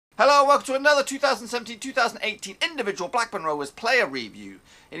Hello, welcome to another 2017-2018 individual Blackburn Rovers player review.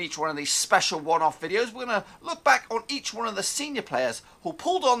 In each one of these special one-off videos, we're going to look back on each one of the senior players who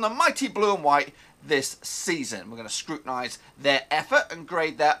pulled on the mighty blue and white this season. We're going to scrutinise their effort and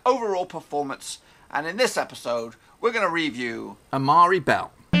grade their overall performance. And in this episode, we're going to review Amari'i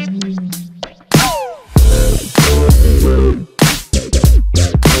Bell.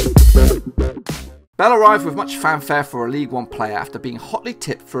 Bell arrived with much fanfare for a League One player after being hotly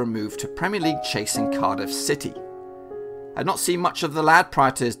tipped for a move to Premier League chasing Cardiff City. I'd not seen much of the lad prior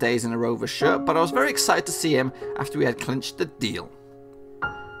to his days in a Rovers shirt, but I was very excited to see him after we had clinched the deal.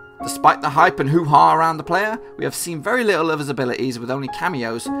 Despite the hype and hoo-ha around the player, we have seen very little of his abilities, with only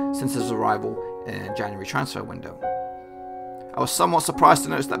cameos since his arrival in January transfer window. I was somewhat surprised to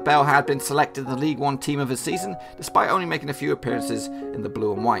notice that Bell had been selected in the League One team of his season, despite only making a few appearances in the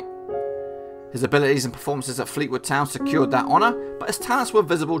blue and white. His abilities and performances at Fleetwood Town secured that honour, but his talents were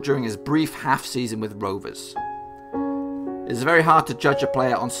visible during his brief half-season with Rovers. It is very hard to judge a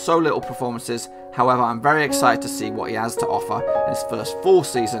player on so little performances. However, I'm very excited to see what he has to offer in his first full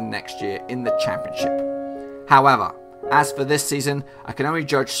season next year in the Championship. However, as for this season, I can only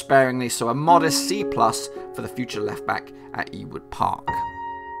judge sparingly, so a modest C+ for the future left-back at Ewood Park.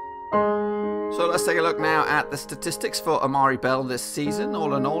 So let's take a look now at the statistics for Amari'i Bell this season.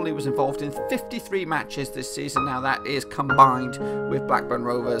 All in all, he was involved in 53 matches this season. Now that is combined with Blackburn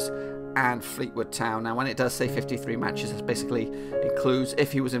Rovers and Fleetwood Town. Now when it does say 53 matches, it basically includes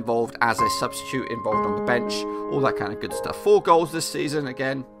if he was involved as a substitute, involved on the bench, all that kind of good stuff. 4 goals this season,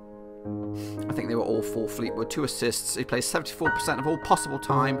 again, I think they were all for Fleetwood. 2 assists. He plays 74% of all possible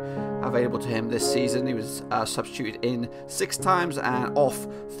time available to him this season. He was substituted in 6 times and off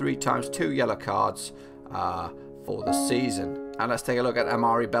 3 times, 2 yellow cards for the season. And let's take a look at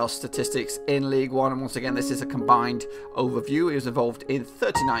Amari'i Bell's statistics in League One. And once again, this is a combined overview. He was involved in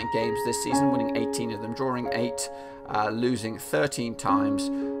 39 games this season, winning 18 of them, drawing 8, losing 13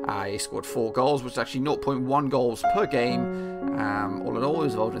 times. He scored 4 goals, which is actually 0.1 goals per game. All in all, he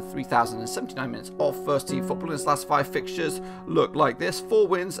was involved in 3,079 minutes of first-team football in his last 5 fixtures. Looked like this: 4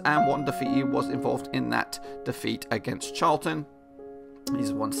 wins and 1 defeat. He was involved in that defeat against Charlton.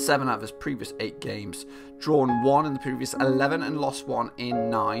 He's won 7 out of his previous 8 games, drawn 1 in the previous 11 and lost 1 in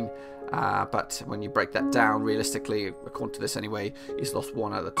 9. But when you break that down realistically, according to this anyway, he's lost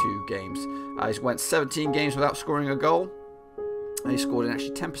 1 out of the 2 games. He's went 17 games without scoring a goal. He scored in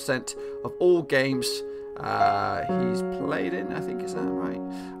actually 10% of all games he's played in, I think, is that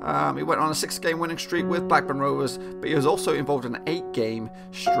right? He went on a 6-game winning streak with Blackburn Rovers, but he was also involved in an 8-game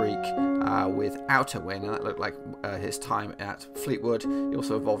streak without a win, and that looked like his time at Fleetwood. He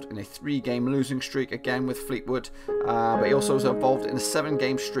also involved in a 3-game losing streak, again with Fleetwood, but he also was involved in a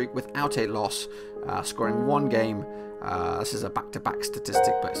 7-game streak without a loss, scoring 1 game. This is a back-to-back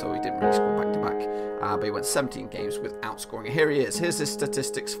statistic, but so he didn't really score back-to-back. But he went 17 games without scoring. Here he is. Here's his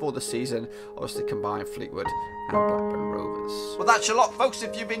statistics for the season. Obviously combined Fleetwood and Blackburn Rovers. Well, that's your lot, folks.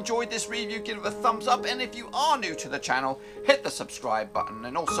 If you've enjoyed this review, give it a thumbs up. And if you are new to the channel, hit the subscribe button.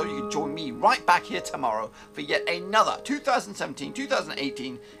 And also, you can join me right back here tomorrow for yet another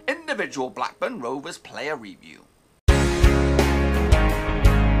 2017-2018 individual Blackburn Rovers player review.